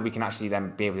beforehand, we can actually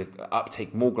then be able to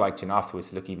uptake more glycogen afterwards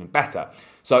to look even better.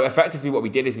 So effectively what we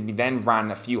did is we then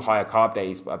ran a few higher carb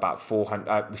days, about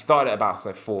 400. We started at about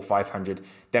 500,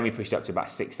 then we pushed up to about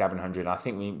 600-700. I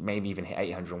think we maybe even hit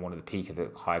 800 on one of the peak of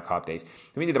the higher carb days. Then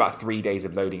we did about 3 days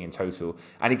of loading in total.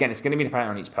 And again, it's going to be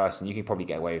dependent on each person. You can probably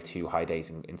get away with 2 high days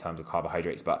in terms of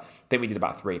carbohydrates, but then we did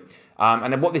about 3.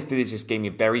 And then what this did is just gave me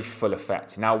a very full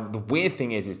effect. Now, the weird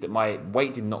thing is that my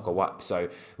weight did not go up. So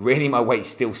really my weight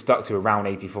still stuck to around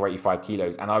 84, 85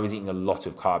 kilos. And I was eating a lot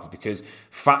of carbs because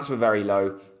fats were very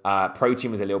low.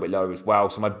 Protein was a little bit lower as well.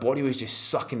 So my body was just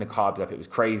sucking the carbs up. It was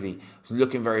crazy. I was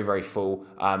looking very, very full.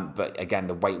 But again,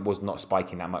 the weight was not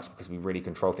spiking that much because we really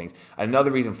control things. Another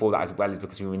reason for that as well is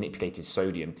because we manipulated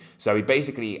sodium. So we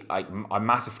basically, I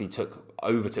massively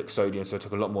overtook sodium. So I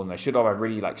took a lot more than I should have. I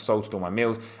really salted all my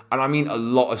meals. And I mean a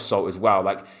lot of salt as well.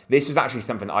 This was actually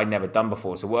something I'd never done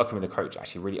before. So working with a coach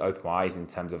actually really opened my eyes in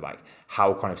terms of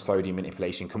how kind of sodium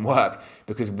manipulation can work.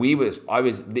 Because I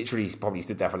was literally probably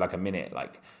stood there for a minute,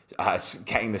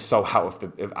 getting the salt out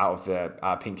of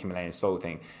the pink Himalayan salt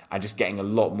thing and just getting a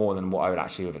lot more than what I would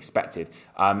actually have expected.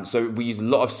 So we used a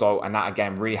lot of salt, and that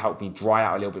again really helped me dry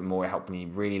out a little bit more. It helped me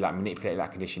really manipulate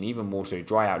that condition even more, so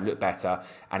dry out, look better.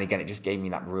 And again, it just gave me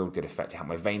that real good effect. It helped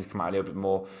my veins come out a little bit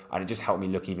more, and it just helped me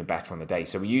look even better on the day.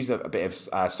 So we used a bit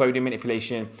of sodium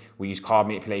manipulation, we used carb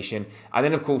manipulation, and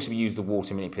then of course we used the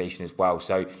water manipulation as well.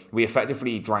 So we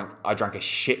effectively drank a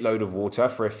shitload of water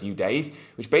for a few days,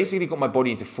 which basically got my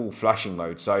body into full flushing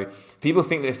mode. So people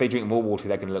think that if they drink more water,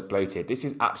 they're going to look bloated. This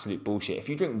is absolute bullshit. If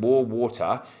you drink more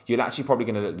water, you're actually probably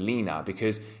going to look leaner,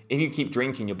 because if you keep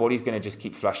drinking, your body's going to just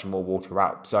keep flushing more water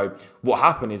out. So what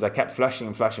happened is I kept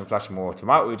flushing more water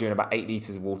out. We were doing about 8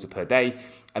 liters of water per day.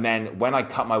 And then when I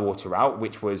cut my water out,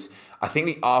 which was, I think,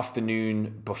 the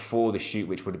afternoon before the shoot,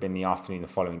 which would have been the afternoon the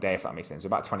following day, if that makes sense, so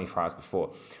about 24 hours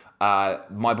before,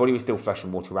 my body was still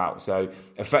flushing water out. So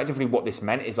effectively what this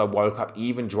meant is I woke up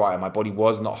even drier. My body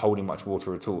was not holding much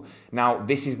water at all. Now,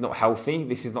 this is not healthy.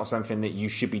 This is not something that you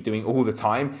should be doing all the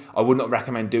time. I would not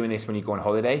recommend doing this when you go on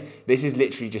holiday. This is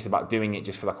literally just about doing it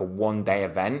just for a 1-day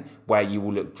event where you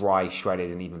will look dry,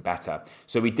 shredded, and even better.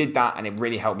 So we did that, and it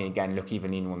really helped me again look even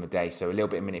leaner on the day. So a little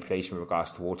bit of manipulation with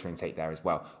regards to water intake there as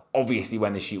well. Obviously,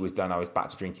 when the shoot was done, I was back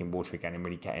to drinking water again and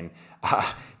really getting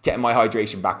my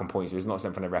hydration back on point. So it's not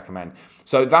something I recommend.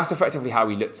 So that's effectively how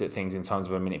we looked at things in terms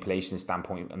of a manipulation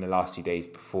standpoint in the last few days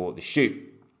before the shoot.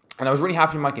 And I was really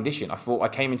happy with my condition. I thought I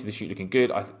came into the shoot looking good.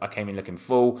 I came in looking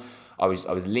full. I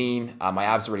was lean. My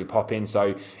abs were really popping.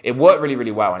 So it worked really,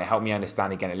 really well. And it helped me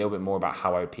understand, again, a little bit more about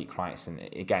how I would peak clients. And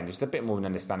again, just a bit more of an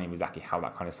understanding of exactly how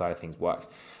that kind of side of things works.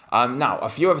 Now, a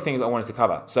few other things I wanted to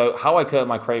cover. So how I curb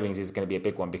my cravings is going to be a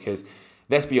big one, because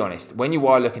let's be honest, when you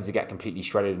are looking to get completely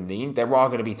shredded and lean, there are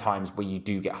going to be times where you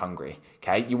do get hungry,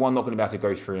 okay? You are not going to be able to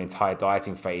go through an entire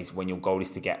dieting phase when your goal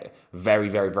is to get very,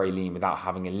 very, very lean without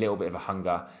having a little bit of a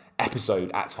hunger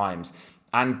episode at times.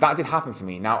 And that did happen for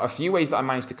me. Now, a few ways that I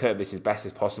managed to curb this as best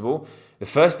as possible. The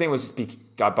first thing was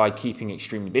by keeping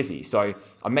extremely busy. So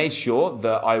I made sure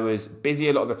that I was busy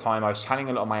a lot of the time. I was channeling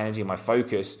a lot of my energy and my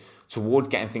focus towards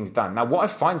getting things done. Now, what I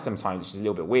find sometimes, which is a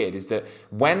little bit weird, is that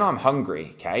when I'm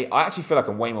hungry, okay, I actually feel like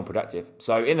I'm way more productive.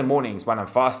 So in the mornings when I'm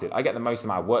fasted, I get the most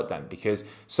amount of work done, because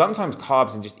sometimes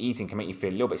carbs and just eating can make you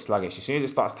feel a little bit sluggish. As soon as it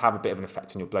starts to have a bit of an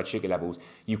effect on your blood sugar levels,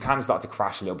 you can start to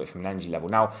crash a little bit from an energy level.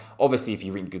 Now, obviously, if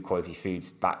you're eating good quality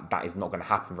foods, that is not going to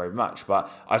happen very much.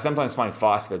 But I sometimes find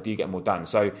fasted, I do get more done.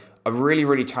 So I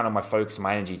really channeled my focus and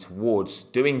my energy towards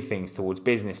doing things, towards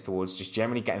business, towards just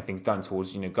generally getting things done,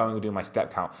 towards, going and doing my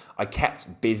step count. I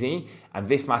kept busy, and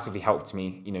this massively helped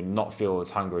me, not feel as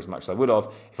hungry as much as I would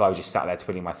have if I was just sat there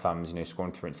twiddling my thumbs,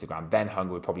 scrolling through Instagram. Then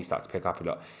hunger would probably start to pick up a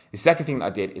lot. The second thing that I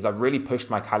did is I really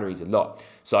pushed my calories a lot.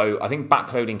 So I think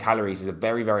backloading calories is a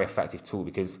very effective tool,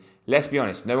 because let's be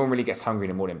honest, no one really gets hungry in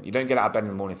the morning. You don't get out of bed in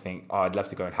the morning and think, oh, I'd love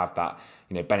to go and have that,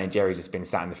 Ben & Jerry's that's been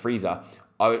sat in the freezer.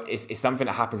 It's something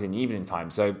that happens in the evening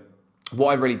time. So what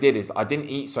I really did is I didn't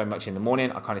eat so much in the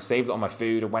morning. I kind of saved it on my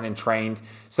food. I went and trained.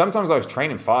 Sometimes I was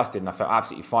training fasted and I felt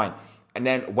absolutely fine. And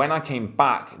then when I came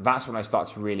back, that's when I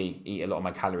started to really eat a lot of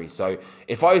my calories. So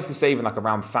if I was to save like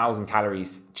around 1,000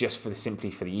 calories just simply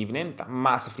for the evening, that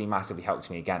massively helped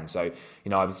me again. So,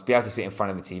 I would be able to sit in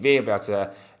front of the TV, I'd be able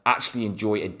to actually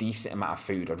enjoy a decent amount of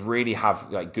food. I'd really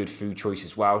have like good food choice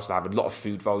as well. So I have a lot of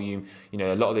food volume.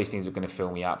 A lot of those things were going to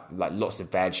fill me up, like lots of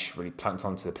veg really plunked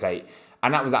onto the plate.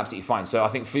 And that was absolutely fine. So I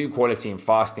think food quality and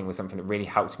fasting was something that really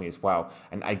helped me as well.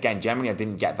 And again, generally, I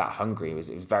didn't get that hungry. It was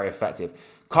very effective.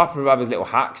 Couple of other little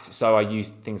hacks. So I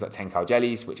used things like 10 cal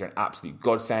jellies, which are an absolute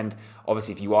godsend.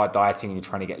 Obviously, if you are dieting and you're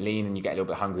trying to get lean and you get a little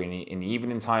bit hungry in the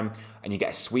evening time and you get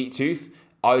a sweet tooth,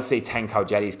 I would say 10 cal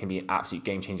jellies can be an absolute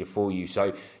game changer for you.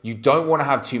 So you don't want to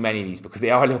have too many of these because they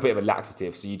are a little bit of a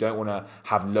laxative. So you don't want to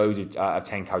have loads of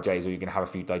 10 cal jellies, or you're going to have a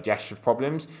few digestive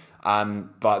problems.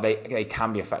 But they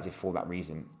can be effective for that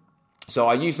reason. So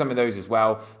I use some of those as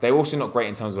well. They're also not great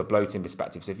in terms of a bloating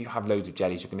perspective. So if you have loads of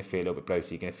jellies, you're going to feel a little bit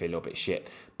bloated. You're going to feel a little bit shit.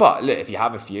 But look, if you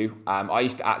have a few, I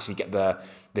used to actually get the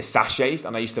sachets,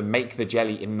 and I used to make the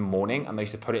jelly in the morning, and I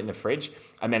used to put it in the fridge,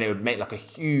 and then it would make like a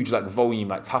huge volume,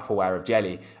 like Tupperware of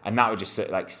jelly, and that would just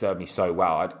serve me so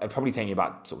well. It'd probably take me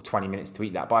about sort of 20 minutes to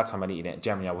eat that. By the time I'd eaten it,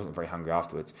 generally I wasn't very hungry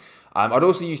afterwards. I'd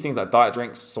also use things like diet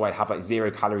drinks. So I'd have like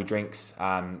 0-calorie drinks.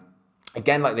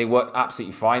 Again, like they worked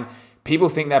absolutely fine. People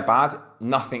think they're bad.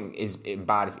 Nothing is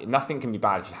bad. Nothing can be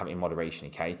bad if you have it in moderation,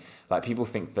 okay? Like people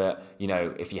think that,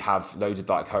 if you have loads of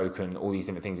Diet Coke and all these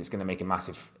different things, it's going to make a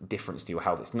massive difference to your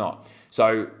health. It's not.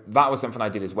 So that was something I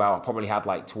did as well. I probably had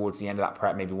like towards the end of that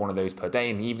prep, maybe one of those per day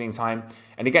in the evening time.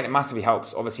 And again, it massively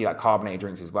helps. Obviously like carbonated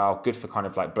drinks as well. Good for kind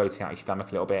of like bloating out your stomach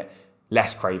a little bit.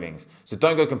 Less cravings. So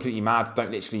don't go completely mad.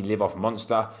 Don't literally live off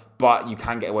Monster, but you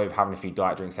can get away with having a few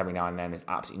diet drinks every now and then. There's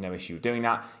absolutely no issue with doing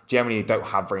that. Generally, they don't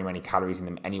have very many calories in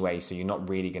them anyway, so you're not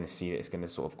really going to see that it's going to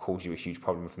sort of cause you a huge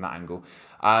problem from that angle.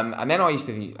 And then I used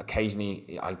to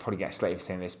occasionally, I probably get slated for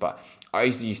saying this, but I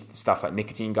used to use stuff like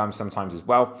nicotine gum sometimes as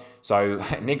well. So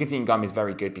nicotine gum is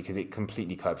very good because it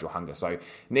completely curbs your hunger. So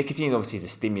nicotine obviously is a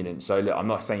stimulant. So look, I'm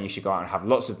not saying you should go out and have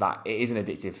lots of that. It is an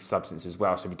addictive substance as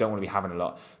well, so you don't want to be having a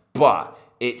lot. But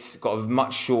it's got a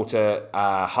much shorter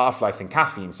half-life than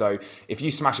caffeine. So if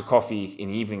you smash a coffee in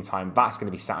the evening time, that's going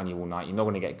to be sat on you all night. You're not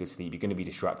going to get good sleep. You're going to be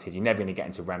disrupted. You're never going to get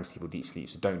into REM sleep or deep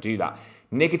sleep. So don't do that.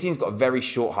 Nicotine's got a very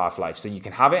short half-life. So you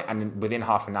can have it, and within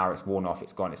half an hour, it's worn off.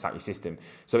 It's gone. It's out your system.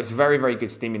 So it's a very good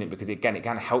stimulant because, again, it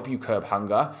can help you curb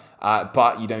hunger,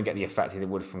 but you don't get the effect that it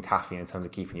would from caffeine in terms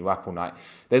of keeping you up all night.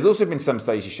 There's also been some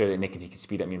studies to show that nicotine can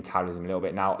speed up your metabolism a little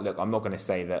bit. Now, look, I'm not going to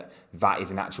say that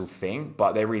is an actual thing,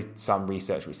 but there is some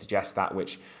research which suggests that,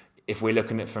 which if we're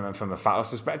looking at it from a fat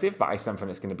loss perspective, that is something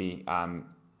that's going to be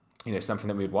something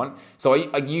that we'd want. So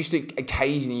I used to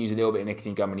occasionally use a little bit of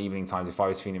nicotine gum in evening times if I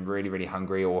was feeling really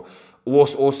hungry. Or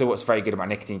also what's very good about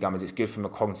nicotine gum is it's good from a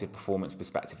cognitive performance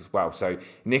perspective as well. So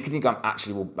nicotine gum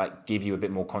actually will like give you a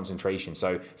bit more concentration.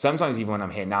 So sometimes even when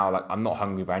I'm here now, like I'm not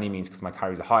hungry by any means because my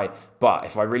calories are high, but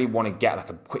if I really want to get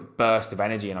like a quick burst of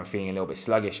energy and I'm feeling a little bit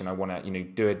sluggish and I want to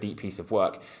do a deep piece of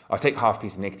work, I'll take half a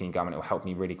piece of nicotine gum and it will help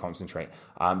me really concentrate.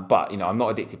 But I'm not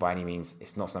addicted by any means.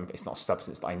 It's not a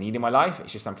substance that I need in my life.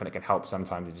 It's just something that can help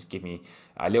sometimes and just give me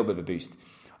a little bit of a boost.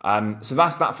 So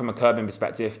that's that from a curbing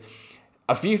perspective.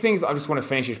 A few things that I just want to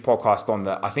finish this podcast on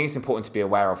that I think it's important to be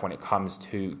aware of when it comes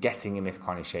to getting in this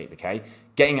kind of shape, okay?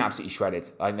 Getting absolutely shredded.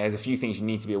 There's a few things you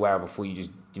need to be aware of before you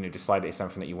just decide that it's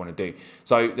something that you want to do.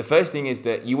 So the first thing is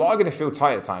that you are going to feel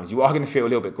tired at times. You are going to feel a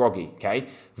little bit groggy, okay?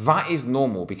 That is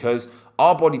normal because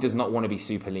our body does not want to be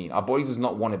super lean. Our body does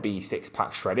not want to be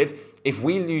six-pack shredded. If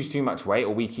we lose too much weight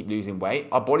or we keep losing weight,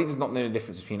 our body does not know the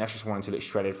difference between us just wanting to look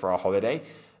shredded for our holiday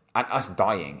and us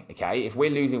dying, okay? If we're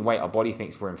losing weight, our body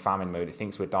thinks we're in famine mode. It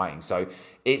thinks we're dying. So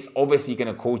it's obviously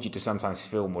going to cause you to sometimes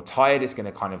feel more tired. It's going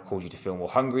to kind of cause you to feel more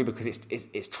hungry because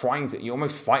it's trying to, you're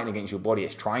almost fighting against your body.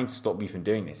 It's trying to stop you from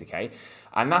doing this, okay?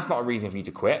 And that's not a reason for you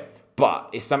to quit, but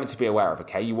it's something to be aware of,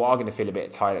 okay? You are going to feel a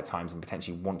bit tired at times and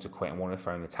potentially want to quit and want to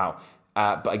throw in the towel.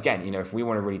 But again, if we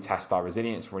want to really test our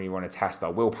resilience, if we really want to test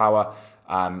our willpower,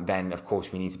 then of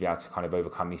course we need to be able to kind of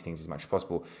overcome these things as much as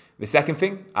possible. The second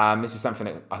thing, this is something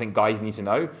that I think guys need to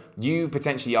know. You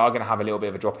potentially are going to have a little bit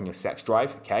of a drop in your sex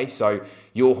drive. Okay, so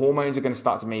your hormones are going to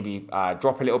start to maybe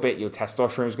drop a little bit. Your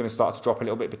testosterone is going to start to drop a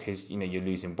little bit because you're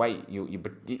losing weight. You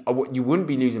wouldn't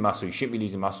be losing muscle. You shouldn't be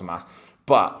losing muscle mass.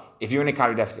 But if you're in a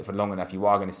calorie deficit for long enough, you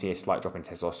are going to see a slight drop in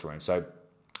testosterone. So.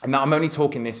 And now I'm only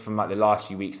talking this from like the last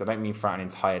few weeks. I don't mean throughout an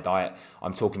entire diet.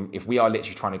 I'm talking if we are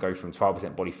literally trying to go from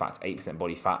 12% body fat to 8%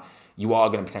 body fat, you are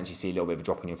going to potentially see a little bit of a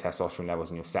drop in your testosterone levels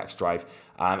and your sex drive.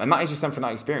 And that is just something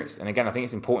I experienced. And again, I think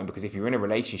it's important because if you're in a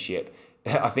relationship,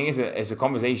 I think it's a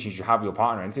conversation you should have with your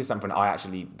partner. And this is something I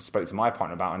actually spoke to my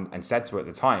partner about and said to her at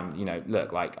the time,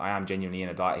 look, like I am genuinely in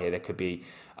a diet here. There could be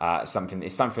something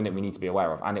that we need to be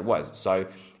aware of. And it was. So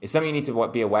it's something you need to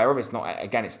be aware of. It's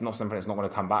not something that's not going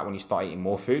to come back when you start eating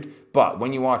more food. But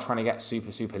when you are trying to get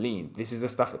super, super lean, this is the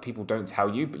stuff that people don't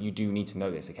tell you, but you do need to know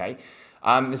this, okay?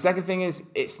 The second thing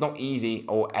is it's not easy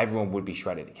or everyone would be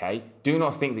shredded, okay? Do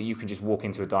not think that you can just walk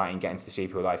into a diet and get into the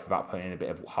shape of your life without putting in a bit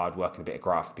of hard work and a bit of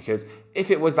graft, because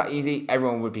if it was that easy,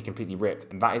 everyone would be completely ripped,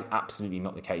 and that is absolutely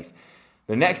not the case.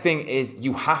 The next thing is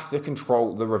you have to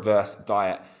control the reverse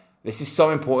diet. This is so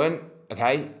important.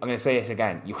 Okay, I'm going to say this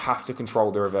again. You have to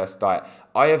control the reverse diet.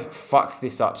 I have fucked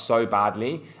this up so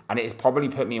badly, and it has probably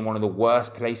put me in one of the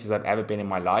worst places I've ever been in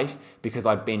my life because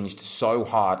I binged so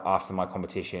hard after my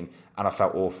competition and I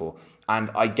felt awful. And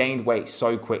I gained weight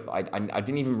so quick. I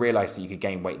didn't even realize that you could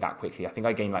gain weight that quickly. I think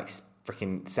I gained like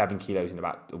freaking 7 kilos in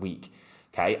about a week.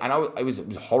 Okay, and it was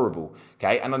horrible.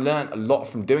 Okay, and I learned a lot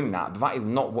from doing that. But that is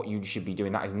not what you should be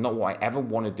doing. That is not what I ever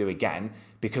want to do again,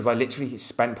 because I literally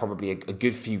spent probably a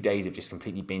good few days of just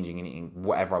completely binging and eating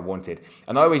whatever I wanted.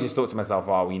 And I always just thought to myself,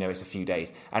 oh, it's a few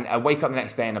days. And I wake up the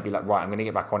next day and I'd be like, right, I'm going to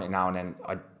get back on it now. And then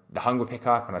the hunger would pick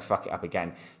up and I'd fuck it up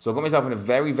again. So I got myself in a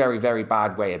very, very, very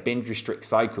bad way, a binge restrict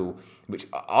cycle, which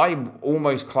I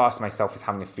almost classed myself as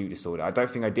having a food disorder. I don't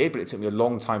think I did, but it took me a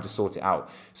long time to sort it out.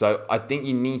 So I think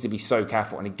you need to be so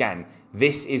careful. And again,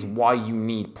 this is why you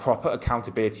need proper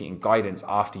accountability and guidance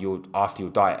after your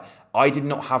diet. I did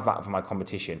not have that for my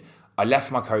competition. I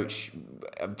left my coach,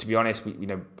 to be honest, I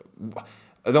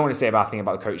don't want to say a bad thing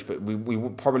about the coach, but we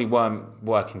probably weren't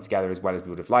working together as well as we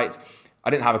would have liked. I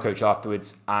didn't have a coach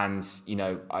afterwards, and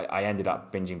I ended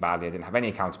up binging badly. I didn't have any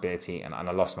accountability, and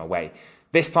I lost my way.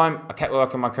 This time, I kept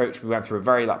working with my coach. We went through a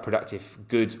very productive,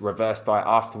 good reverse diet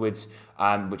afterwards,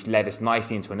 which led us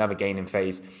nicely into another gaining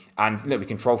phase. And look, we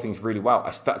controlled things really well.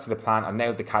 I stuck to the plan. I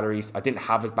nailed the calories. I didn't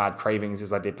have as bad cravings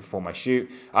as I did before my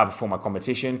before my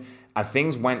competition. And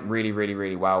things went really, really,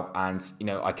 really well. And,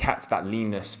 I kept that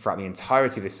leanness throughout the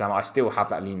entirety of the summer. I still have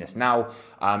that leanness now.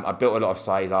 I built a lot of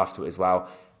size after it as well.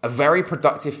 A very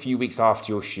productive few weeks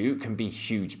after your shoot can be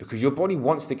huge because your body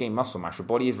wants to gain muscle mass. Your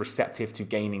body is receptive to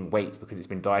gaining weight because it's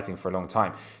been dieting for a long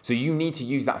time. So you need to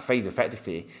use that phase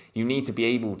effectively. You need to be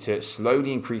able to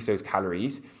slowly increase those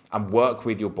calories and work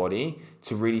with your body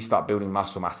to really start building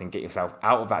muscle mass and get yourself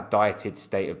out of that dieted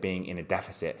state of being in a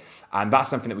deficit. And that's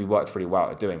something that we worked really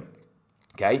well at doing.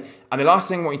 Okay. And the last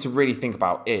thing I want you to really think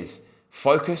about is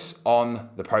focus on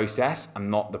the process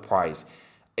and not the prize.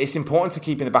 It's important to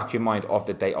keep in the back of your mind of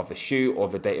the date of the shoot or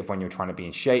the date of when you're trying to be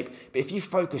in shape. But if you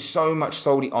focus so much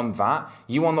solely on that,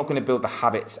 you are not going to build the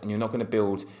habits and you're not going to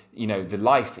build, the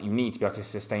life that you need to be able to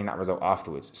sustain that result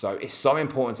afterwards. So it's so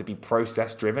important to be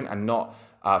process driven and not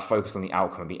focus on the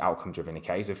outcome and be outcome driven.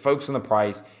 Okay, so focus on the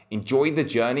prize, enjoy the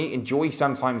journey, enjoy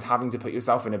sometimes having to put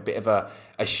yourself in a bit of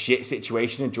a shit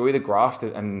situation, enjoy the graft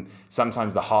and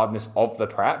sometimes the hardness of the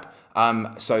prep,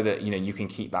 so that you can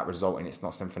keep that result and it's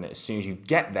not something that as soon as you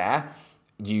get there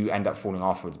you end up falling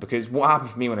afterwards. Because what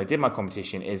happened for me when I did my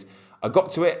competition is I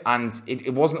got to it and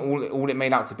it wasn't all it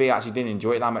made out to be. I actually didn't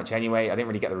enjoy it that much anyway. I didn't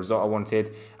really get the result I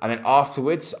wanted. And then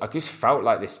afterwards, I just felt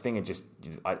like this thing had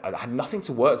I had nothing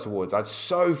to work towards. I was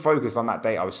so focused on that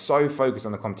day. I was so focused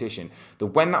on the competition that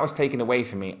when that was taken away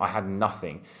from me, I had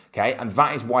nothing. Okay. And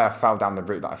that is why I fell down the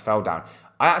route that I fell down.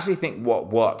 I actually think what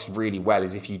works really well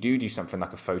is if you do something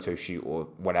like a photo shoot or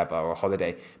whatever, or a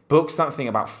holiday, book something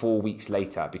about 4 weeks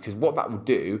later, because what that will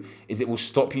do is it will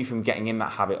stop you from getting in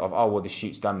that habit of, oh, well, the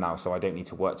shoot's done now, so I don't need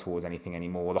to work towards anything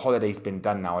anymore. Or the holiday's been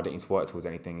done now, I don't need to work towards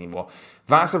anything anymore.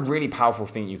 That's a really powerful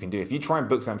thing you can do. If you try and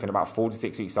book something about 4 to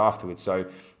 6 weeks afterwards, so,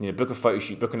 book a photo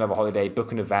shoot, book another holiday,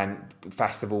 book an event,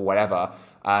 festival, whatever,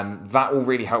 that will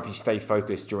really help you stay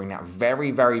focused during that very,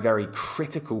 very, very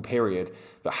critical period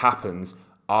that happens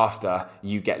after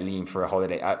you get lean for a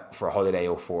holiday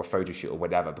or for a photo shoot or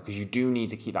whatever, because you do need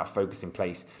to keep that focus in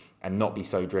place and not be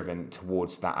so driven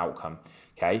towards that outcome.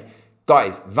 Okay.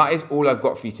 Guys, that is all I've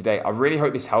got for you today. I really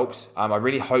hope this helps. I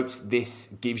really hope this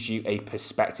gives you a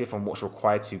perspective on what's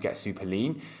required to get super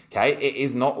lean. Okay, it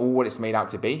is not all what it's made out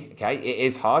to be. Okay, it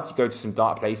is hard. You go to some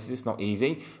dark places. It's not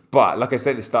easy. But like I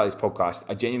said at the start of this podcast,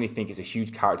 I genuinely think it's a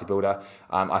huge character builder.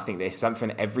 I think there's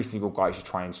something every single guy should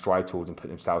try and strive towards and put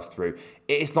themselves through.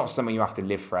 It's not something you have to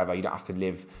live forever. You don't have to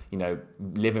live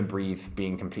and breathe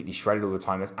being completely shredded all the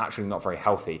time. That's actually not very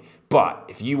healthy. But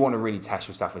if you want to really test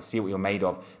yourself and see what you're made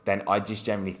of, then I just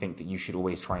generally think that you should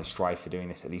always try and strive for doing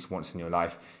this at least once in your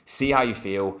life. See how you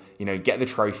feel, get the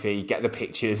trophy, get the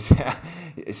pictures,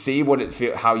 see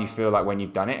how you feel like when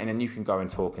you've done it, and then you can go and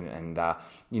talk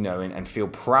and feel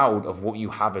proud of what you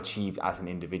have achieved as an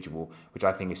individual, which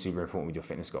I think is super important with your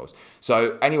fitness goals.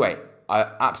 So anyway,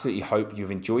 I absolutely hope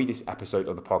you've enjoyed this episode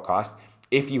of the podcast.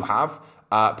 If you have,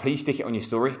 please stick it on your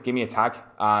story. Give me a tag.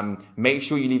 Make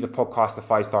sure you leave the podcast a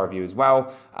 5-star review as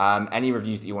well. Any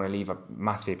reviews that you want to leave are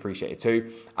massively appreciated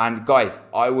too. And guys,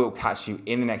 I will catch you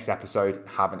in the next episode.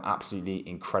 Have an absolutely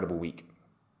incredible week.